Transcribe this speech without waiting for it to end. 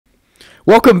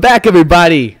Welcome back,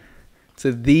 everybody,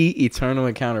 to the Eternal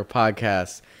Encounter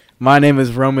podcast. My name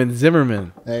is Roman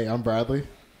Zimmerman. Hey, I'm Bradley.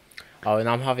 Oh, and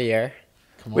I'm Javier.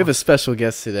 We have a special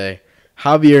guest today.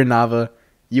 Javier Nava,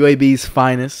 UAB's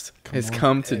finest, has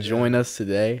come to join us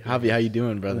today. Javier, how you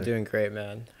doing, brother? I'm doing great,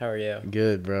 man. How are you?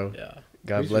 Good, bro. Yeah.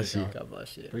 God bless you. God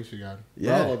bless you. Appreciate God.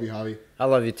 Yeah. I love you, Javi. I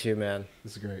love you too, man.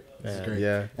 This is great.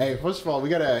 Yeah. Hey, first of all, we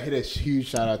got to hit a huge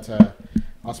shout out to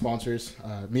our sponsors.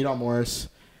 Meet on Morris.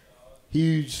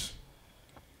 Huge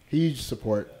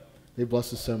support. They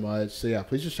bless us so much. So, yeah,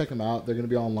 please just check them out. They're going to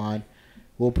be online.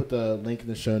 We'll put the link in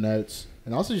the show notes.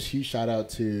 And also just huge shout out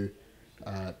to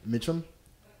Mitchum,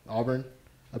 Auburn,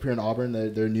 up here in Auburn,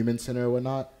 their Newman Center or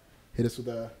whatnot. Hit us with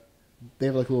they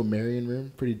have like a little Marion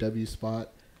room, pretty W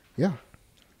spot. Yeah.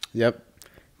 Yep.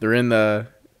 They're in the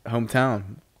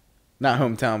hometown. Not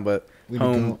hometown, but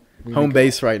home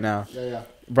base right now. Yeah.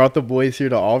 Brought the boys here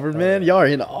to Auburn, man. Y'all are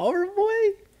in Auburn, boy.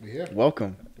 We're here.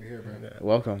 Welcome. We're here, bro. Yeah.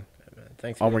 Welcome. Man,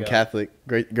 thanks. Auburn Catholic.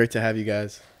 Great to have you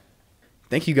guys.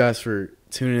 Thank you guys for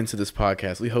tuning into this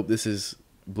podcast. We hope this has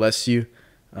blessed you.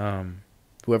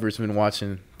 Whoever's been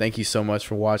watching, thank you so much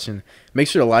for watching. Make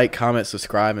sure to like, comment,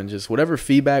 subscribe, and just whatever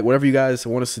feedback, whatever you guys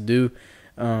want us to do,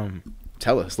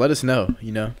 tell us. Let us know,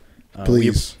 you know.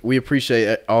 Please. We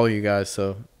appreciate all of you guys,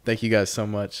 so thank you guys so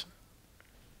much.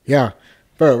 Yeah.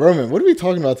 Bro, Roman, what are we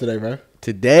talking about today, bro?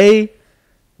 Today,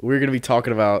 we're going to be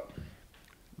talking about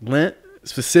Lent,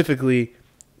 specifically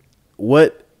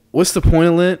what's the point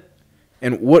of Lent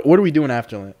and what are we doing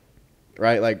after Lent,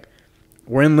 right? Like,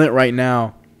 we're in Lent right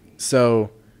now, so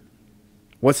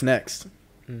what's next?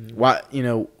 Mm-hmm. Why,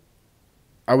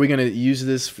 are we going to use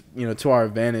this, to our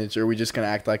advantage, or are we just going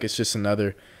to act like it's just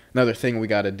another thing we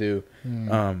got to do?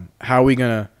 How are we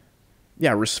going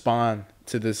to, respond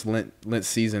to this Lent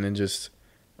season and just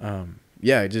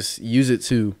use it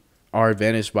to our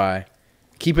advantage by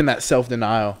keeping that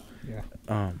self-denial,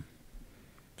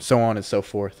 so on and so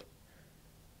forth.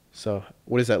 So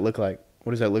what does that look like? What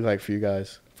does that look like for you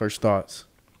guys? First thoughts.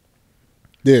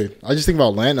 Dude, I just think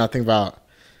about Lent and I think about,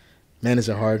 man, is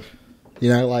it hard?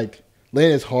 Like,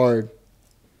 Lent is hard,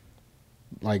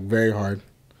 like, very hard.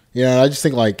 I just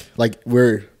think, like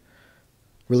we're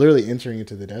literally entering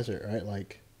into the desert, right?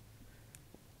 Like,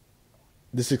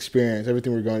 this experience,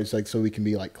 everything we're going is, like, so we can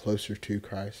be, like, closer to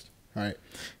Christ, right?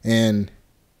 And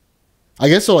I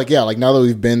guess so, like, yeah, like, now that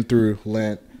we've been through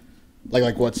Lent,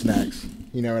 like what's next?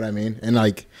 You know what I mean? And,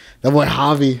 like, that boy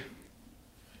Javi,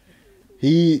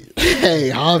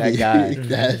 Javi.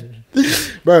 That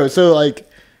guy. Bro, so, like,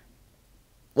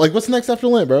 what's next after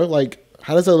Lent, bro? Like,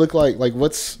 how does that look like? Like,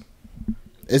 was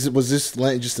this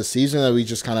Lent just a season that we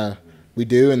just kind of, we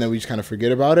do and then we just kind of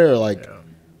forget about it? Or, like,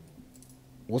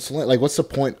 what's Lent? Like, what's the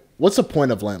point? What's the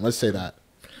point of Lent? Let's say that.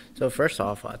 So first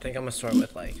off, I think I'm gonna start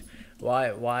with like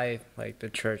why like the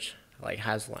church like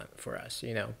has Lent for us,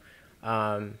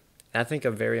 I think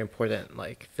a very important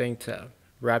like thing to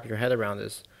wrap your head around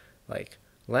is like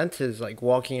Lent is like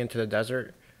walking into the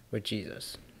desert with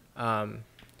Jesus. And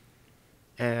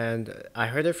I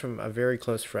heard it from a very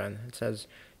close friend. It says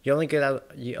you only get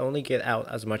out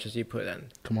as much as you put in.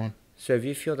 Come on. So if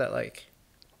you feel that like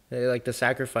the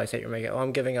sacrifice that you're making,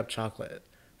 I'm giving up chocolate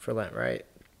for Lent, right?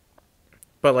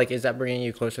 But like, is that bringing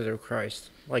you closer to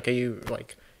Christ? Like, are you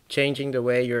like changing the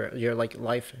way your like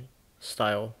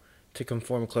lifestyle to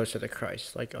conform closer to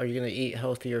Christ? Like, are you gonna eat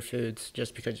healthier foods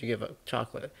just because you give up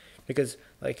chocolate? Because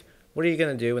like, what are you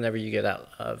gonna do whenever you get out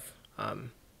of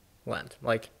Lent?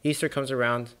 Like, Easter comes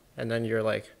around and then you're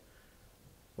like,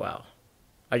 wow,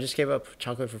 I just gave up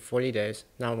chocolate for 40 days.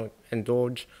 Now I'm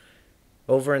gonna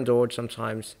overindulge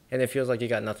sometimes, and it feels like you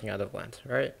got nothing out of Lent,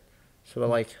 right? So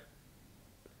like,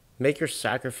 make your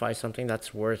sacrifice something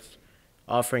that's worth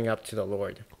offering up to the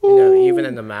Lord. Even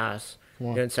in the Mass,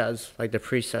 it says, like the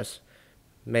priest says,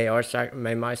 may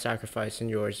my sacrifice and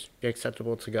yours be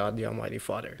acceptable to God, the Almighty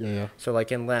Father. Yeah. So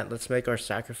like in Lent, let's make our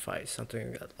sacrifice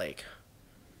something that like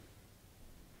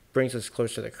brings us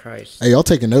closer to Christ. Hey, y'all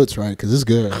taking notes, right? Because it's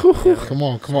good. Come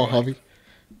on, Javi.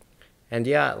 And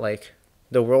like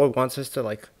the world wants us to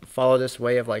like follow this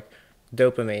way of like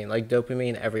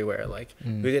dopamine everywhere. Like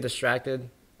we get distracted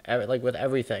like with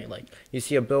everything. Like you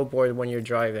see a billboard when you're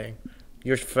driving,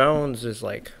 your phones is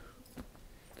like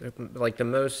the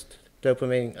most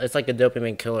dopamine. It's like a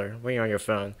dopamine killer when you're on your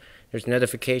phone. There's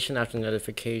notification after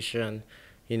notification.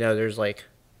 There's like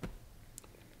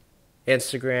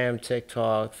Instagram,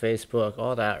 TikTok, Facebook,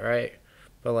 all that, right?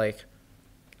 But like,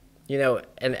 in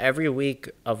every week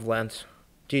of Lent,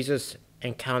 Jesus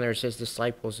encounters his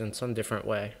disciples in some different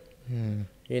way.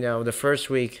 The first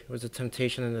week was the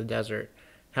temptation in the desert,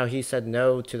 how he said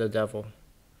no to the devil.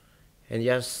 and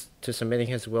yes to submitting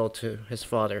his will to his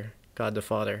Father, God the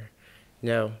Father.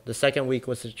 No, the second week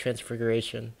was the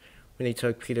transfiguration, when he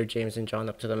took Peter, James, and John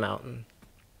up to the mountain.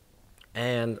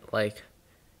 And, like,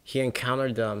 he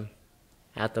encountered them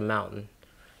at the mountain.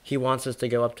 He wants us to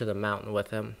go up to the mountain with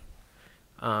him.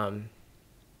 And,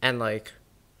 like,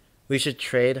 we should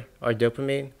trade our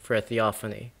dopamine for a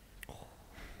theophany.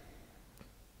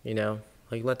 You know?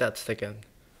 Like, let that stick in.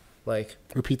 Like,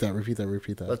 Repeat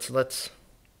that.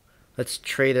 Let's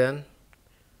trade in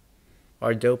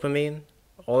our dopamine,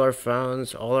 all our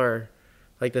phones, all our,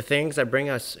 like, the things that bring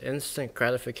us instant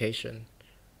gratification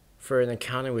for an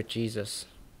encounter with Jesus,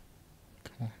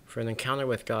 for an encounter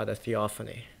with God, a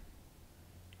theophany,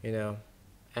 you know?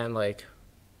 And, like,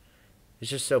 it's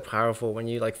just so powerful when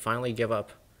you, like, finally give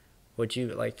up what you,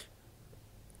 like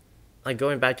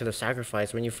going back to the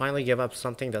sacrifice, when you finally give up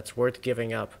something that's worth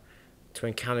giving up to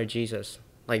encounter Jesus.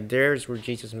 Like, there's where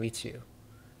Jesus meets you.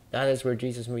 That is where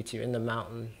Jesus meets you, in the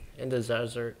mountain, in the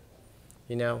desert,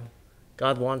 you know?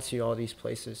 God wants you all these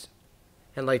places.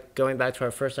 And, like, going back to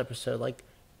our first episode, like,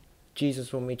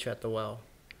 Jesus will meet you at the well.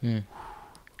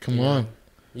 Come on.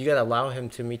 You got to allow him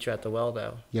to meet you at the well,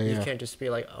 though. Yeah. You can't just be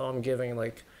like, oh, I'm giving,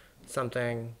 like,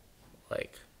 something,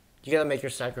 like, you got to make your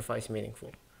sacrifice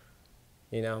meaningful,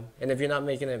 you know? And if you're not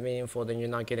making it meaningful, then you're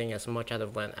not getting as much out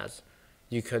of Lent as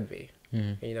you could be.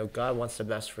 And, you know, God wants the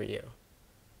best for you.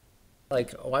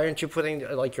 Like, why aren't you putting,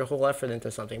 like, your whole effort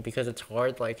into something? Because it's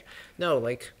hard? Like, no,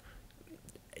 like,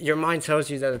 your mind tells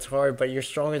you that it's hard, but you're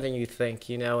stronger than you think,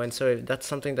 you know? And so that's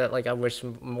something that, like, I wish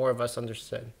more of us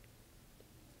understood.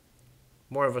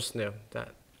 More of us knew that,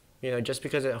 you know, just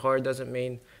because it's hard doesn't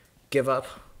mean give up.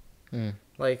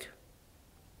 Like,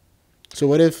 so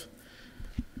what if,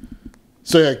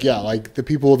 like the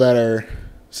people that are,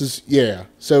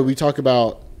 so we talk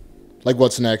about, like,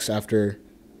 what's next after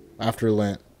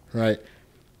Lent, right?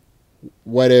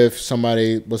 What if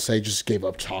somebody, let's say, just gave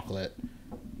up chocolate?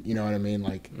 You know what I mean?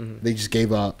 Like, they just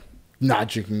gave up not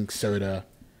drinking soda,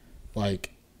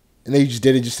 like, and they just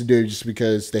did it just to do it just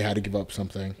because they had to give up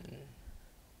something.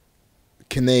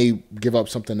 Can they give up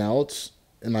something else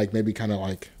and, like, maybe kind of,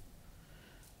 like,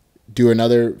 do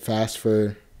another fast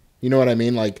for, you know what I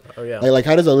mean? Like, like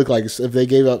how does that look like if they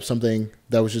gave up something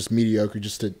that was just mediocre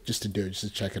just to do it, just to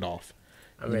check it off?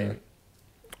 I mean,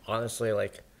 honestly,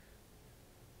 like,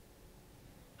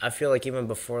 I feel like even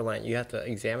before Lent, you have to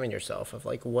examine yourself of,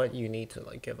 like, what you need to,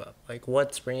 like, give up. Like,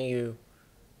 what's bringing you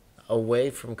away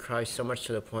from Christ so much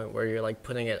to the point where you're, like,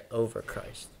 putting it over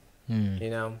Christ. You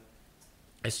know?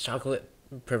 Is chocolate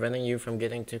preventing you from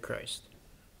getting to Christ?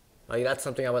 Like, that's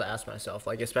something I would ask myself.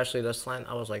 Like, especially this Lent,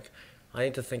 I was like, I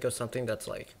need to think of something that's,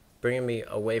 like, bringing me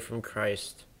away from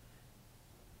Christ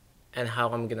and how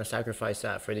I'm going to sacrifice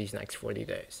that for these next 40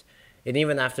 days. And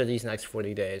even after these next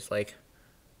 40 days, like,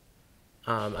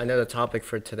 I know the topic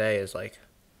for today is, like,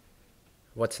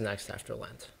 what's next after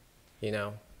Lent, you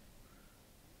know?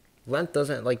 Lent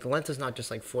is not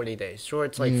just, like, 40 days. Sure,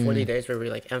 it's, like, 40 days where we,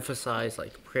 like, emphasize,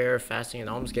 like, prayer, fasting, and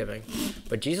almsgiving.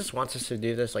 But Jesus wants us to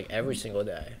do this, like, every single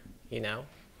day, you know?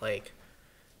 Like,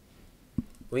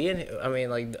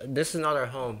 this is not our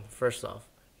home, first off,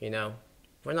 you know?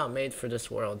 We're not made for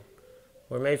this world.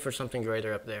 We're made for something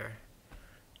greater up there,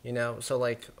 you know? So,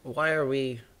 like, why are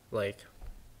we, like,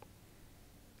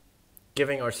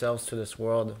 giving ourselves to this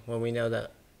world when we know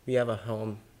that we have a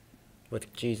home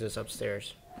with Jesus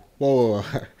upstairs? Whoa.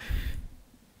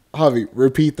 Javi,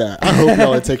 repeat that. I hope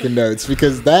y'all are taking notes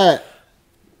because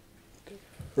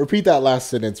repeat that last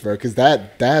sentence, bro, because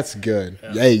that's good.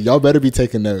 Yeah. Hey, y'all better be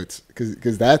taking notes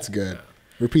because that's good. Yeah.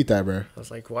 Repeat that, bro. I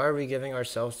was like, why are we giving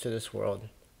ourselves to this world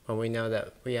when we know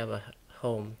that we have a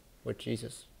home with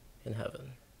Jesus in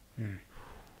heaven?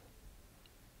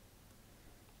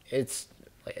 It's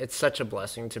such a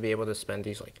blessing to be able to spend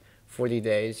these, like, 40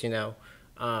 days, you know.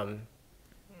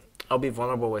 I'll be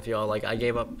vulnerable with y'all. Like, I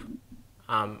gave up,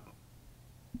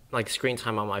 like, screen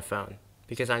time on my phone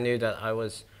because I knew that I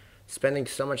was spending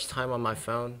so much time on my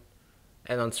phone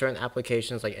and on certain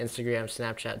applications like Instagram,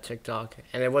 Snapchat, TikTok,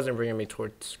 and it wasn't bringing me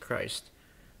towards Christ.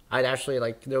 I'd actually,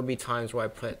 like, there'll be times where I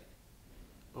put,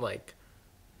 like,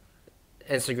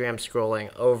 Instagram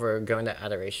scrolling over going to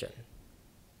adoration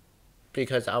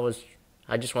because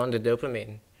I just wanted the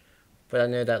dopamine. But I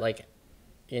knew that, like,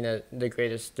 you know, the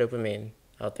greatest dopamine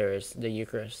out there is the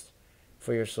Eucharist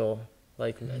for your soul.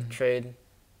 Like, trade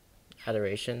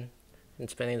adoration and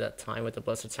spending that time with the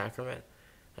Blessed Sacrament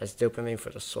as dopamine for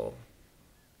the soul.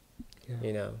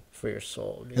 You know, for your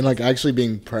soul. And, like, actually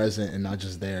being present and not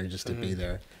just there, just to be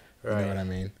there. Right. You know what I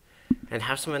mean? And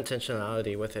have some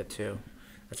intentionality with it, too.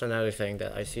 That's another thing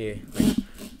that I see, like,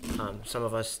 some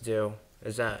of us do.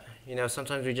 is that, you know,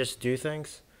 sometimes we just do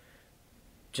things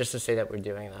just to say that we're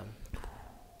doing them.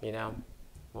 You know?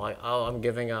 Like, oh, I'm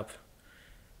giving up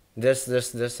this,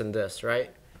 and this,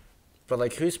 right? But,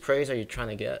 like, whose praise are you trying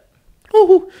to get?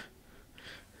 Woo-hoo.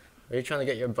 Are you trying to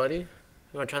get your buddy?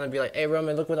 Am I trying to be like, hey,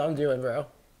 Roman, look what I'm doing, bro.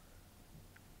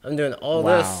 I'm doing all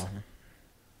this.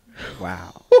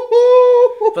 Wow.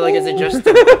 But, like, is it just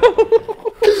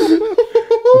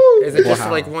just to,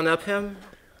 like, one-up him?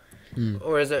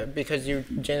 Or is it because you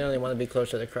genuinely want to be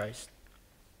closer to Christ?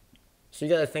 So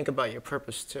you got to think about your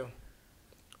purpose, too.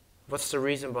 What's the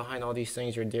reason behind all these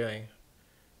things you're doing?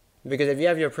 Because if you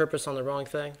have your purpose on the wrong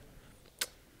thing,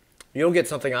 you'll get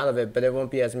something out of it, but it won't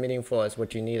be as meaningful as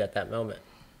what you need at that moment,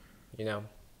 you know?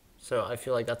 So I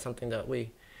feel like that's something that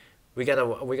we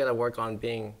gotta work on,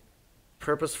 being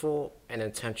purposeful and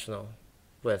intentional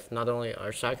with not only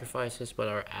our sacrifices, but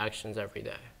our actions every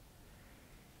day.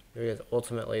 Because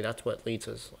ultimately, that's what leads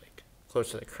us, like,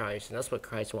 closer to Christ, and that's what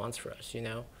Christ wants for us, you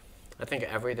know? I think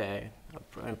every day,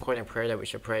 an important prayer that we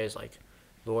should pray is like,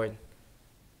 Lord,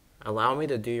 allow me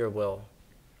to do your will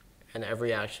in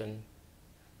every action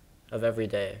of every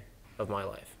day of my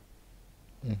life.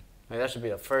 Like, that should be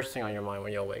the first thing on your mind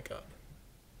when you'll wake up.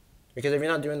 Because if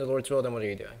you're not doing the Lord's will, then what are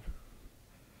you doing?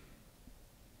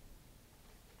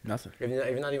 Nothing. If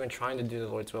you're not even trying to do the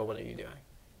Lord's will, what are you doing?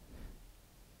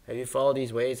 If you follow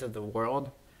these ways of the world,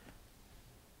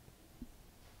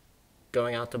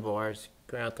 going out to bars,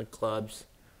 going out to clubs,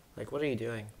 like, what are you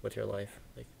doing with your life?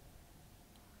 Like,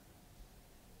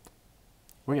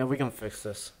 we can fix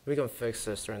this. We can fix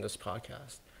this during this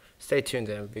podcast. Stay tuned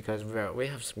in, because we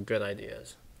have some good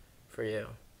ideas for you.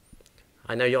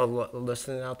 I know y'all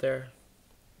listening out there.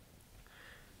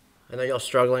 I know y'all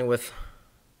struggling with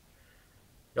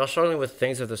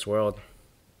things of this world.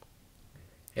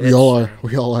 And We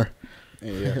all are.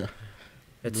 Yeah.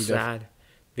 It's sad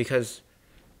because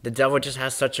the devil just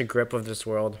has such a grip of this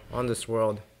world, on this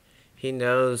world. He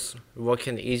knows what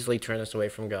can easily turn us away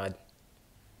from God.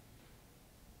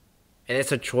 And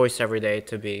it's a choice every day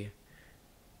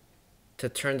to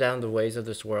turn down the ways of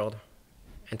this world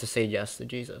and to say yes to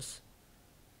Jesus.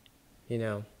 You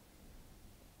know,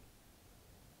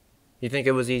 you think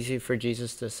it was easy for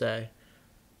Jesus to say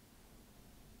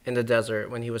in the desert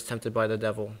when he was tempted by the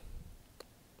devil,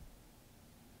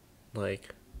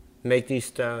 like, make these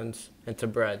stones into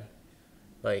bread?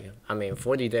 Like, I mean,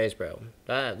 40 days, bro.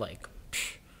 That, like,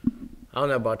 I don't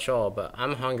know about y'all, but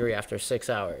I'm hungry after 6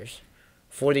 hours.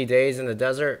 40 days in the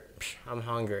desert, I'm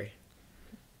hungry.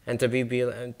 And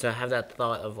to have that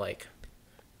thought of, like,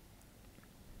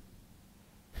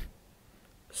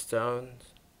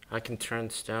 stones, I can turn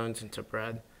stones into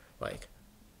bread. Like,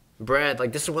 bread,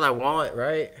 like, this is what I want,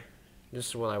 right? This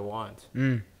is what I want.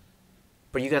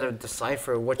 But you got to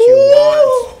decipher what you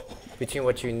want between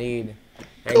what you need.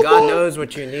 And God knows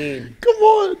what you need. Come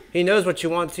on. He knows what you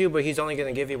want too, but he's only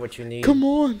going to give you what you need. Come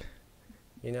on.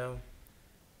 You know?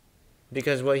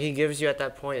 Because what he gives you at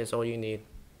that point is all you need.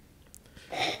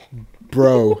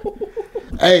 Bro.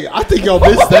 Hey, I think y'all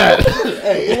missed that.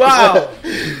 Hey. Wow.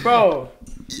 Bro.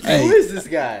 Hey. Who is this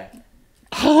guy?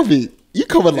 Javi, you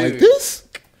coming like this?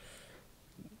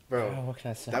 Bro, what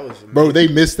can I say? that was amazing. Bro, they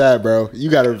missed that, bro. You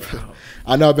got to...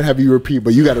 I know I've been having you repeat,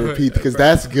 but you got to repeat because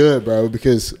that's good, bro.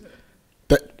 Because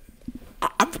I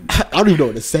don't even know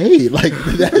what to say. Like,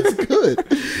 that's good.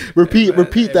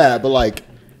 Repeat that, but like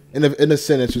in a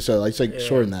sentence or so. Like,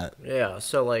 shorten that. Yeah,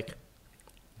 so like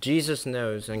Jesus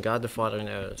knows and God the Father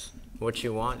knows what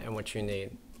you want and what you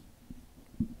need.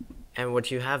 And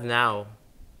what you have now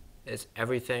is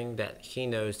everything that he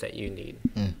knows that you need.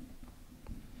 You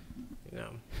know.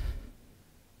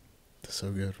 That's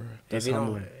so good, bro. That's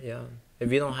humbling.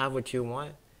 If you don't have what you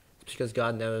want, it's because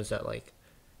God knows that, like,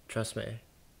 trust me,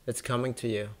 it's coming to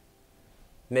you.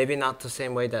 Maybe not the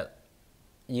same way that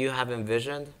you have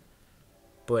envisioned,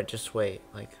 but just wait,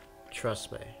 like,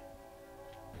 trust me.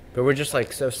 But we're just,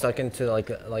 like, so stuck into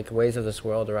like ways of this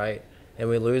world, right? And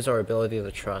we lose our ability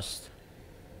to trust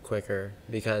quicker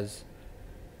because,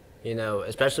 you know,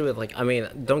 especially with, like, I mean,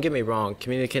 don't get me wrong,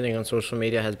 communicating on social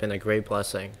media has been a great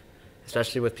blessing,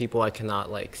 especially with people I cannot,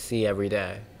 like, see every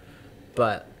day.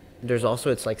 But there's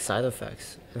also its, like, side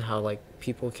effects and how, like,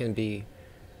 people can be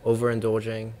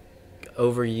overindulging,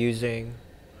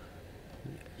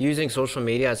 using social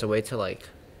media as a way to, like,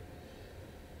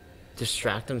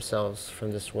 distract themselves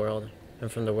from this world and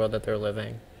from the world that they're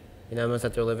living. You know, it means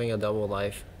that they're living a double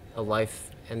life, a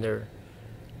life in their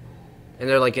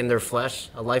like in their flesh,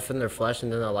 a life in their flesh,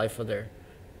 and then a life of their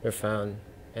phone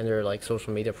and their, like,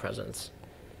 social media presence.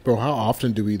 Bro, how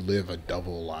often do we live a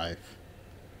double life?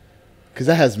 Because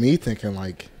that has me thinking,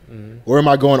 like, or am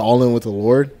I going all in with the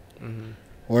Lord? Mm-hmm.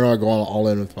 When am I going all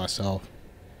in with myself?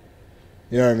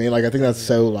 You know what I mean? Like, I think that's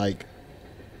so, like,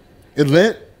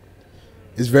 Lent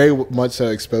is very much so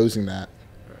exposing that.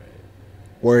 Right.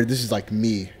 Where this is, like,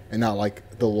 me and not,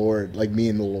 like, the Lord, like, me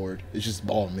and the Lord. It's just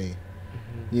all me.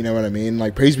 Mm-hmm. You know what I mean?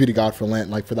 Like, praise be to God for Lent,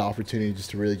 like, for the opportunity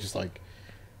just to really just, like,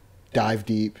 dive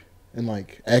deep. And,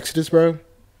 like, Exodus, bro.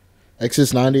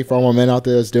 Exodus 90, for all my men out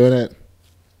there that's doing it.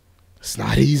 It's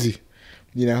not easy,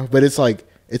 you know? But it's, like,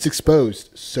 it's exposed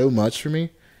so much for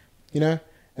me, you know?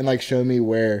 And, like, show me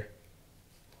where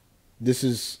this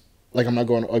is, like, I'm not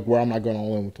going, like, where I'm not going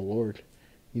all in with the Lord.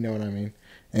 You know what I mean?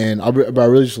 And but I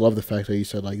really just love the fact that you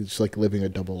said, like, it's like living a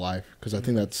double life. Because I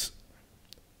think that's,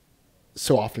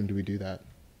 so often do we do that.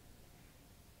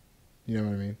 You know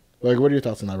what I mean? Like, what are your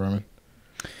thoughts on that, Roman?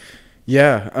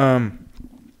 Yeah,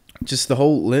 just the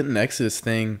whole Lent and Exodus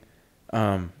thing,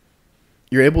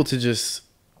 you're able to just,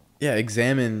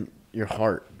 examine your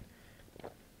heart.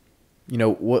 You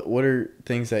know, what are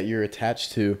things that you're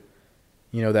attached to,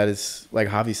 you know, that is, like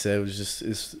Javi said,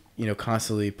 is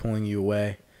constantly pulling you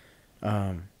away.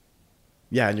 And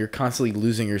you're constantly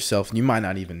losing yourself, and you might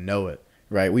not even know it,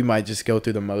 right? We might just go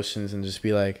through the motions and just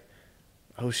be like,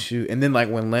 oh, shoot. And then, like,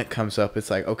 when Lent comes up,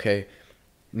 it's like, okay,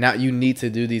 now you need to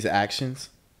do these actions.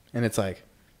 And it's like,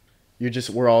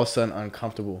 we're all of a sudden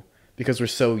uncomfortable because we're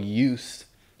so used,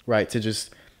 right, to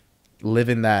just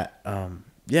living that,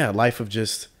 life of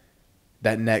just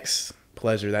that next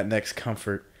pleasure, that next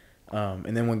comfort.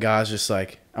 And then when God's just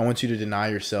like, I want you to deny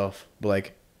yourself, but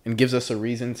like, and gives us a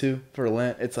reason to for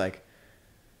Lent, it's like,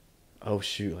 oh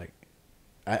shoot, like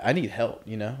I need help,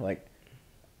 you know, like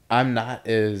I'm not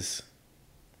that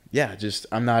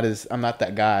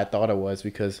guy I thought I was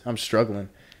because I'm struggling,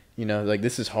 you know, like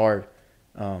this is hard.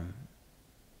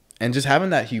 And just having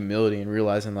that humility and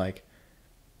realizing like,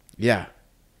 the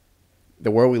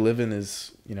world we live in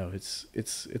is, you know,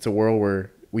 it's a world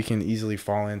where we can easily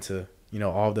fall into, you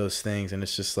know, all of those things. And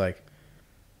it's just like,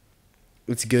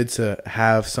 it's good to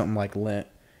have something like Lent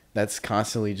that's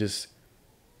constantly just,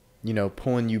 you know,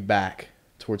 pulling you back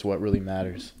towards what really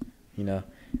matters, you know,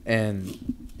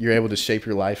 and you're able to shape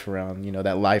your life around, you know,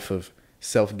 that life of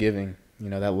self-giving, you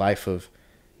know, that life of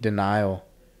denial,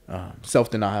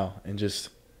 self-denial, and just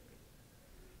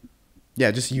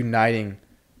uniting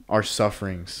our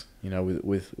sufferings, you know,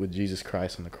 with Jesus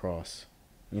Christ on the cross,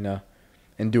 you know,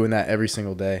 and doing that every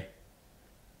single day.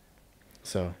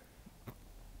 So,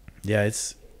 yeah,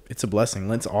 it's a blessing.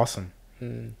 Lent's awesome.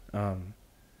 It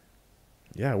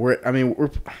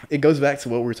goes back to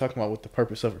what we were talking about with the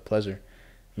purpose over pleasure,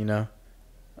 you know,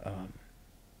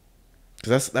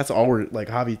 because that's all we're, like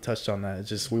Javi touched on that. It's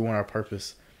just, we want our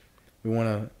purpose. We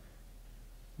want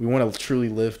to truly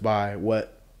live by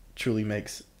what truly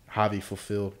makes Javi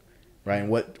fulfilled, right? And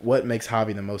what makes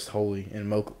Javi the most holy and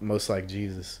most like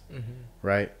Jesus,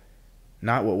 right?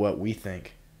 Not what we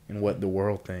think and what the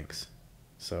world thinks.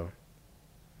 So,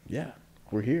 yeah,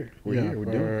 we're here. We're doing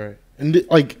it. Right. And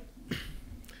like,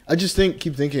 I just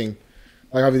keep thinking,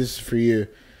 like, Javi, this is for you.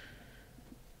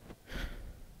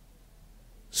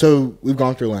 So we've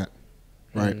gone through Lent,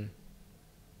 right?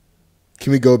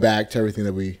 Can we go back to everything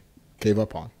that we gave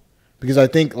up on? Because I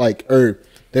think, like, or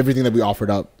everything that we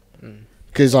offered up.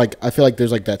 Because, like, I feel like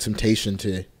there's, like, that temptation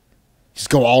to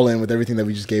just go all in with everything that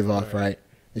we just gave up, right?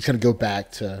 It's going to go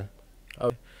back to...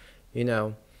 You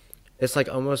know, it's like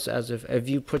almost as if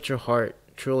you put your heart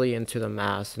truly into the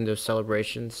Mass and those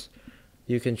celebrations,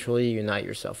 you can truly unite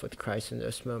yourself with Christ in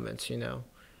those moments, you know?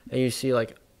 And you see,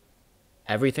 like,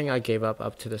 everything I gave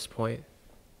up to this point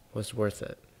was worth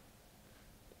it.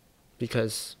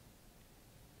 Because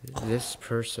this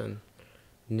person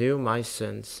knew my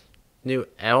sins, knew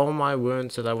all my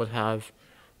wounds that I would have,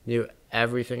 knew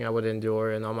everything I would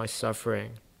endure and all my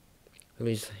suffering. And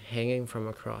he's hanging from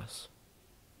a cross.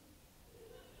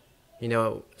 You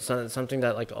know, something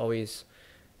that like always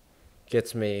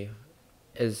gets me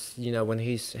is, you know, when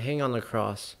he's hanging on the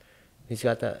cross, he's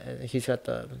got the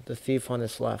thief on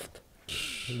his left.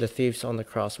 The thief's on the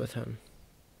cross with him.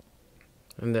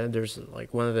 And then there's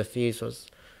like one of the thieves was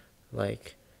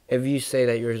like, if you say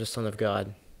that you're the Son of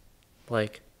God,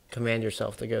 like, command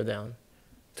yourself to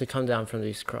come down from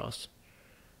this cross.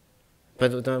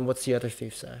 But then what's the other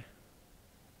thief say?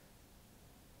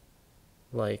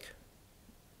 Like,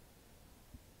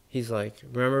 he's like,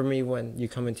 remember me when you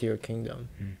come into your kingdom.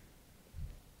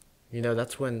 You know,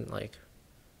 that's when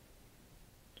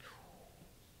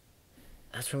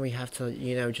we have to,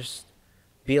 you know, just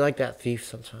be like that thief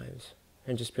sometimes.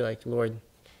 And just be like, Lord,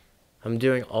 I'm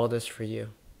doing all this for you.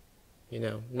 You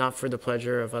know, not for the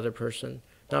pleasure of other person,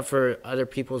 not for other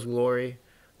people's glory,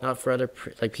 not for other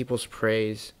people's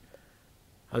praise.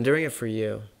 I'm doing it for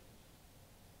you.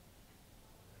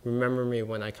 remember me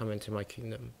when I come into my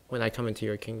kingdom, when I come into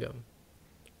your kingdom.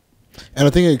 And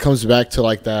I think it comes back to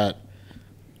like that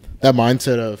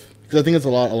mindset of, because I think it's a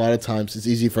lot of times it's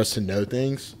easy for us to know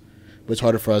things, but it's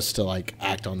harder for us to like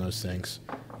act on those things.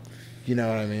 You know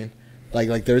what I mean?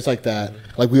 Like there's like that,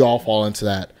 like we all fall into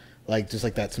that, like just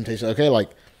like that temptation. Okay, like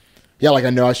yeah, like I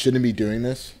know I shouldn't be doing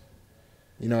this.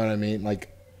 You know what I mean? Like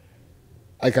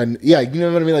yeah, you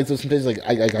know what I mean? Like those temptations,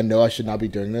 like I know I should not be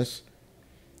doing this,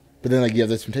 but then like you have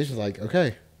those temptations, like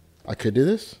okay, I could do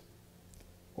this,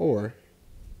 or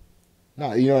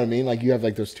no, you know what I mean? Like you have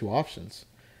like those two options,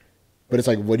 but it's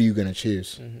like, what are you gonna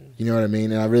choose? Mm-hmm. You know what I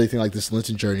mean? And I really think like this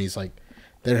Lenten journey is like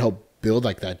that help build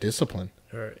like that discipline.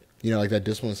 Right. You know, like that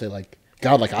discipline to say like,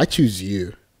 God, like I choose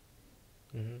you.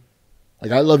 Mm-hmm.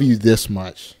 Like I love you this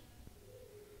much.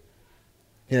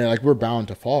 You know, like we're bound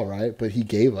to fall, right? But He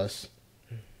gives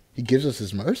us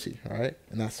His mercy, right?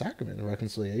 And that sacrament of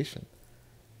reconciliation.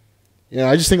 You know,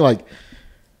 I just think like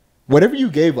whatever you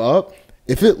gave up,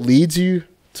 if it leads you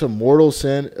to mortal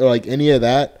sin or like any of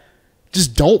that,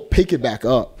 just don't pick it back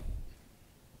up.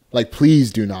 Like,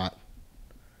 please do not.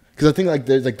 Because I think like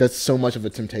there's like that's so much of a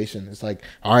temptation. It's like,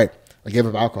 all right, I gave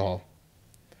up alcohol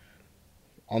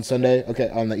on Sunday. Okay,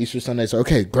 on the Easter Sunday, so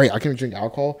okay, great, I can drink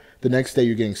alcohol. The next day,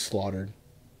 you're getting slaughtered.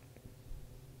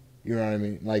 You know what I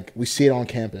mean? Like we see it on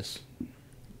campus.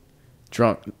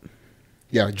 Drunk.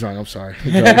 Yeah, drunk. I'm sorry.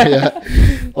 Drunk,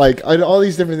 yeah. Like all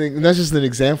these different things. And that's just an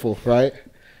example, right?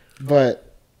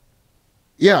 But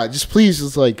yeah, just please,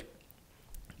 it's like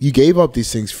you gave up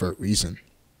these things for a reason.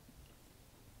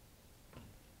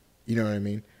 You know what I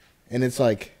mean? And it's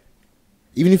like,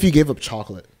 even if you gave up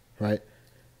chocolate, right?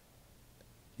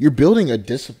 You're building a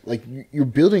you're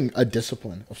building a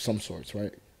discipline of some sorts,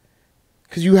 right?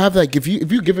 Because you have like, if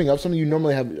you're giving up something, you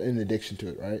normally have an addiction to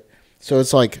it, right? So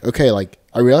it's like, okay, like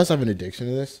I realize I have an addiction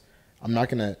to this. I'm not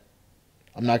gonna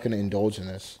indulge in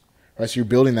this, right? So you're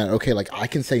building that. Okay, like I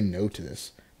can say no to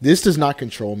this. This does not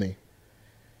control me.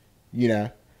 You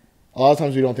know, a lot of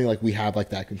times we don't think like we have like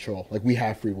that control. Like we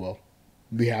have free will.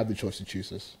 We have the choice to choose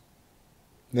this.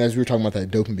 And as we were talking about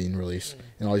that dopamine release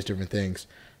and all these different things,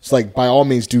 it's like by all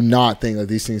means, do not think that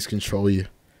these things control you.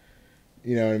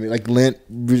 You know what I mean? Like Lent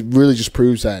really just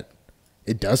proves that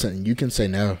it doesn't. You can say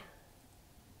no.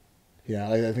 Yeah,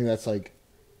 I think that's like,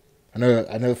 I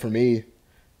know for me,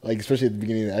 like especially at the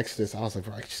beginning of the Exodus, I was like,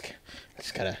 bro, I just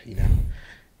gotta, you know,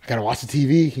 I gotta watch the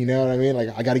TV. You know what I mean? Like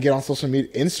I gotta get on social media.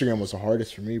 Instagram was the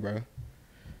hardest for me, bro.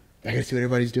 I gotta see what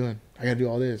everybody's doing. I gotta do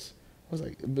all this. I was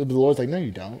like, but the Lord's like, no,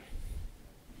 you don't.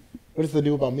 What does that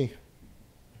do about me?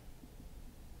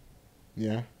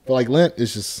 Yeah, but like Lent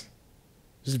is just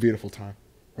a beautiful time,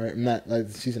 right? And that like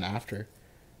the season after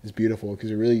is beautiful because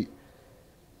I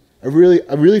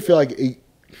really feel like it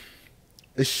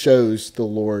shows the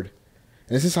Lord,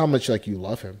 and this is how much like you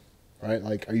love Him, right?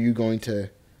 Like, are you going to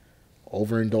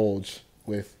overindulge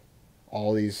with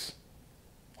all these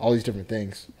different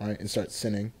things, right, and start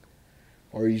sinning,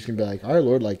 or are you just gonna be like, all right,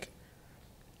 Lord, like,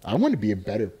 I want to be a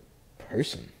better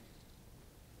person.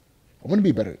 I want to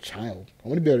be a better child. I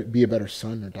want to be a better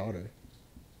son or daughter.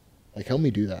 Like, help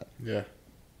me do that. Yeah.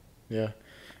 Yeah.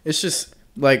 It's just,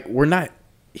 like, we're not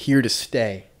here to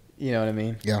stay. You know what I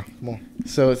mean? Yeah. Come on.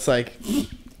 So it's like,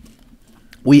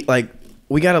 we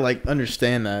got to, like,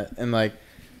 understand that. And, like,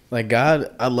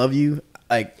 God, I love you.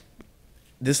 Like,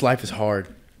 this life is hard.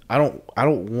 I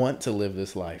don't want to live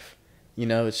this life. You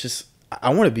know, it's just,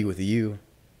 I want to be with you.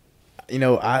 You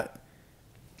know, I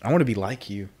want to be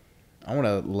like you. I want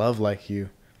to love like you.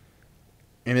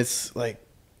 And it's like,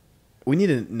 we need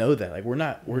to know that. Like, we're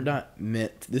not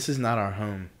meant, this is not our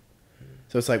home.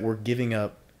 So it's like we're giving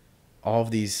up all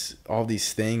of these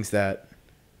things that,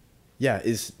 yeah,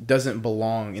 doesn't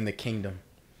belong in the kingdom.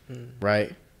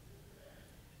 Right?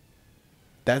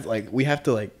 That's like, we have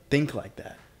to like think like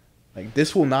that. Like,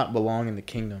 this will not belong in the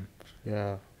kingdom.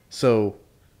 Yeah. So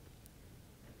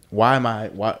why am I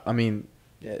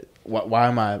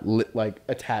like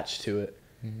attached to it?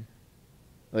 Mm-hmm.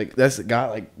 Like, that's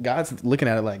God. Like, God's looking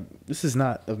at it like, this is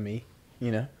not of me.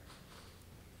 You know,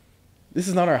 this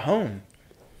is not our home.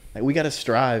 Like, we got to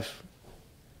strive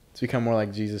to become more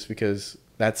like Jesus, because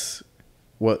that's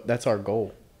our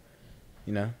goal.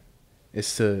 You know,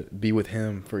 is to be with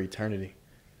Him for eternity.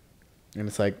 And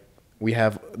it's like,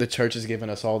 the church has given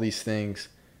us all these things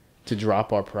to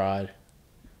drop our pride,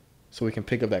 so we can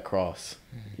pick up that cross.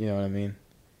 You know what I mean?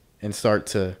 And start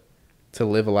to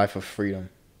live a life of freedom.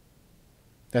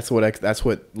 That's what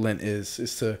Lent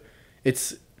is.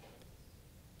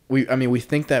 We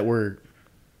think that we're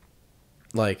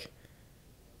like,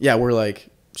 yeah, we're like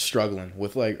struggling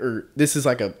with like, or this is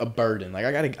like a burden. Like,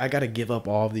 I gotta give up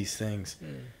all of these things.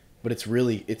 but it's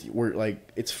really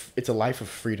it's a life of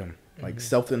freedom. Like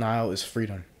self-denial is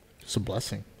freedom. It's a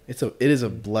blessing. It is a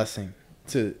blessing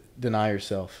to deny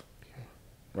yourself,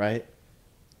 right?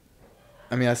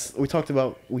 I mean, we talked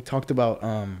about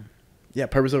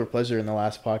purpose over pleasure in the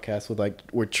last podcast, with like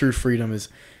where true freedom is,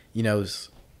 is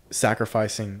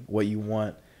sacrificing what you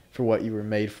want for what you were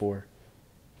made for,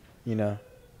 and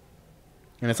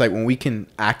it's like when we can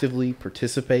actively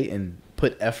participate and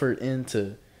put effort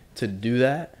into to do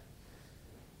that,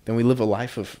 then we live a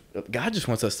life of, God just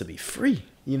wants us to be free,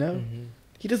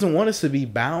 He doesn't want us to be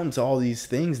bound to all these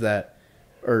things that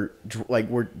are like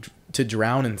we're to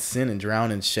drown in sin and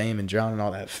drown in shame and drown in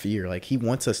all that fear. Like He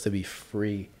wants us to be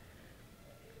free.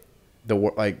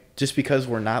 Just because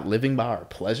we're not living by our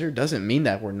pleasure doesn't mean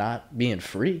that we're not being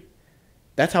free.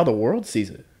 That's how the world sees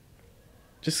it.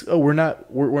 We're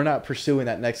not pursuing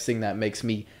that next thing that makes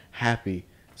me happy.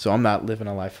 So I'm not living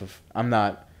a life of, I'm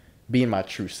not being my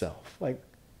true self. Like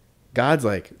God's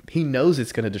like, He knows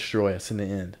it's going to destroy us in the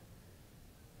end.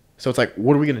 So it's like,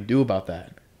 what are we going to do about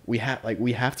that? We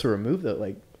have to remove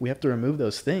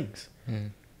those things.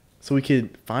 So we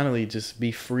could finally just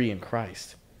be free in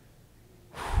Christ.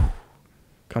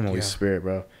 Come Holy Spirit,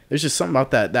 bro. There's just something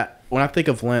about that when I think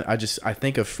of Lent, I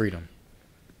think of freedom.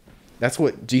 That's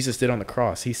what Jesus did on the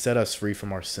cross. He set us free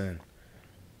from our sin,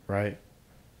 right?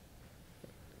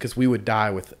 Because we would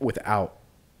die without,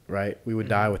 right? We would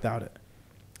die without it.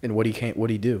 And what'd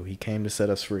He do? He came to set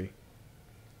us free,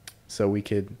 so we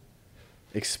could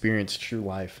experience true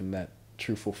life and that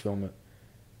true fulfillment.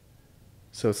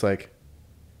 So it's like,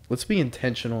 let's be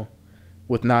intentional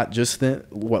with not just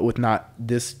not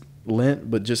this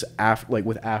Lent, but just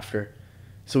after.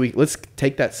 So let's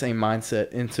take that same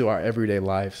mindset into our everyday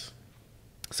lives,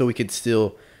 so we could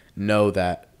still know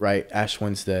that, right? Ash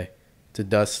Wednesday, to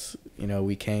dust,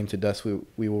 we came, to dust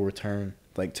we will return.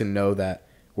 Like, to know that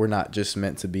we're not just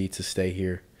meant to stay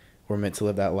here. We're meant to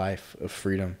live that life of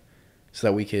freedom, so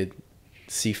that we could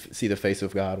see the face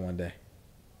of God one day,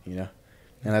 And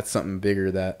that's something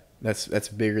bigger that's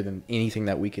bigger than anything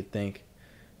that we could think.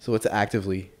 So let's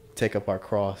actively take up our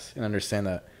cross and understand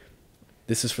that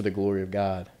this is for the glory of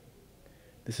God.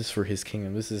 This is for His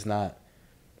kingdom. This is not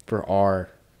for our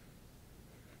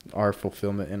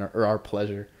fulfillment and our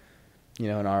pleasure,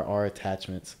 and our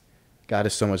attachments. God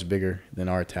is so much bigger than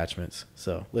our attachments.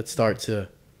 So let's start to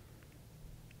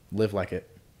live like it.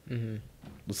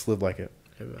 Let's live like it.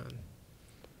 Amen.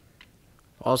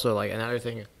 Also, like, another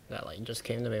thing that just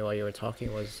came to me while you were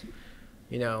talking was,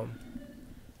 I'm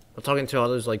talking to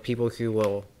others, like people who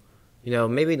will,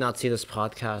 maybe not see this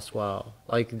podcast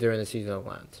during the season of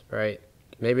Lent, right?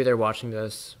 Maybe they're watching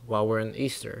this while we're in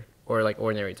Easter or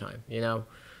ordinary time,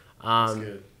 That's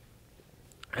good.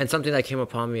 And something that came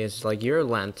upon me is your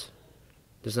Lent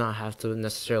does not have to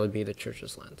necessarily be the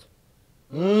church's Lent.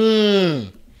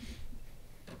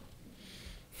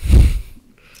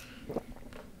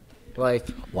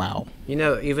 Wow.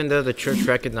 Even though the church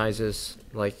recognizes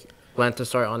Lent to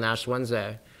start on Ash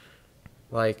Wednesday,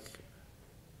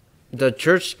 the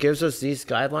church gives us these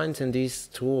guidelines and these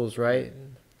tools, right,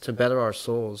 to better our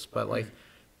souls. But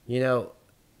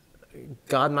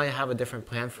God might have a different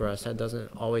plan for us that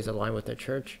doesn't always align with the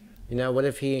church. What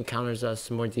if He encounters us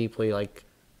more deeply,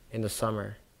 in the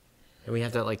summer, and we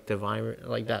have that divine,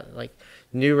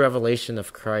 new revelation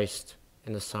of Christ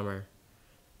in the summer,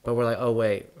 but we're oh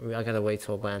wait, I gotta wait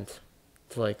till Lent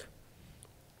to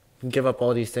give up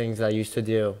all these things that I used to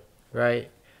do,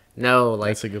 right? No,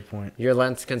 that's a good point. Your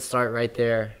Lent can start right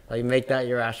there. Make that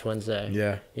your Ash Wednesday.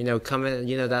 Yeah. Come in,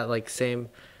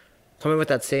 come in with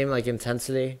that same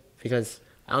intensity, because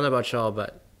I don't know about y'all,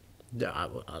 but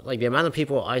the amount of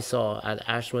people I saw at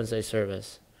Ash Wednesday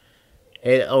service,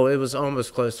 it was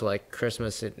almost close to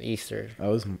Christmas and Easter.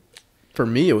 For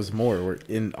me, it was more. We're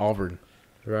in Auburn.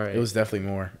 Right. It was definitely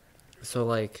more.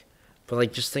 So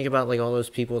but just think about all those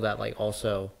people that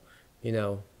also,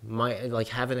 might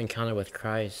have an encounter with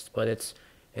Christ, but it's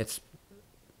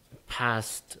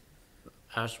past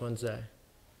Ash Wednesday.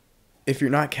 If you're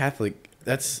not Catholic,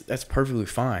 that's perfectly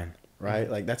fine,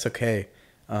 right? That's okay.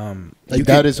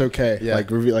 Is okay. Yeah.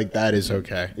 That is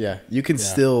okay. Yeah. You can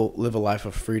still live a life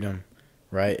of freedom,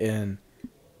 right? And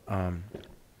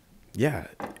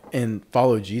and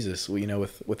follow Jesus,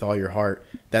 with all your heart.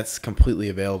 That's completely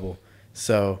available.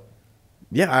 So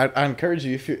I encourage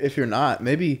you, if you're not,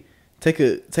 maybe take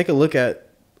a look at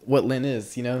what Lent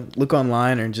is, look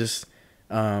online, and just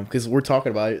because we're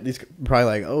talking about it, these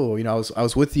probably I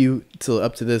was with you till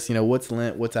up to this, what's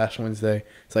Lent, what's Ash Wednesday.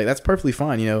 It's that's perfectly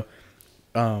fine. You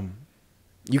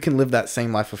can live that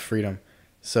same life of freedom.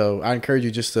 So I encourage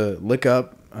you just to look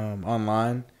up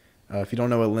online if you don't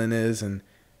know what Lent is, and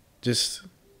just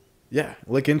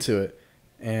look into it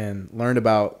and learn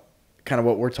about kind of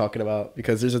what we're talking about,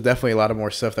 because there's definitely a lot of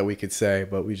more stuff that we could say,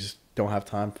 but we just don't have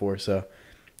time for. So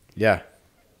yeah,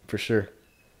 for sure.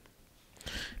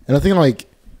 And I think like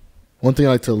one thing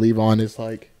I like to leave on is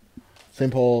like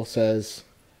St. Paul says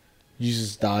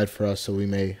Jesus died for us so we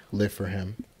may live for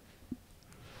him.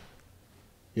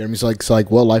 You know what I mean? So like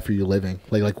what life are you living?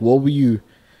 Like what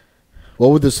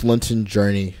would this Lenten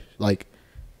journey like?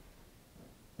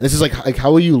 And this is like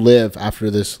how will you live after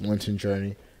this Lenten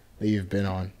journey that you've been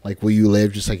on? Like, will you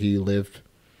live just like you lived,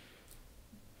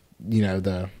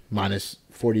 the minus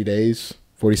 40 days,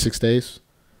 46 days?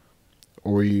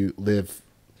 Or will you live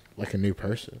like a new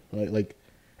person? Like,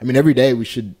 I mean, every day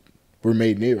we're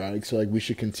made new, right? So, like, we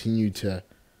should continue to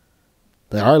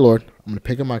be like, all right, Lord, I'm going to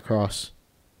pick up my cross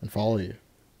and follow you.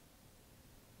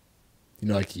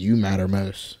 Like, you matter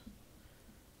most.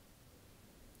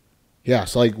 Yeah,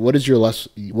 so, like, what does your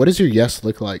yes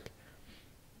look like?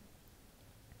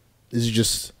 Is it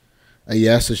just a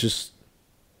yes? It's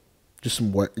just a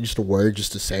word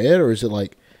just to say it, or is it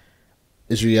like,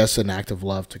 is your yes an act of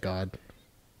love to God?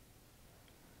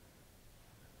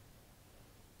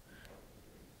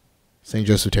 St.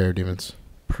 Joseph, Terror Demons,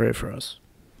 Pray for us.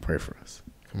 Pray for us.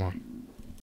 Come on.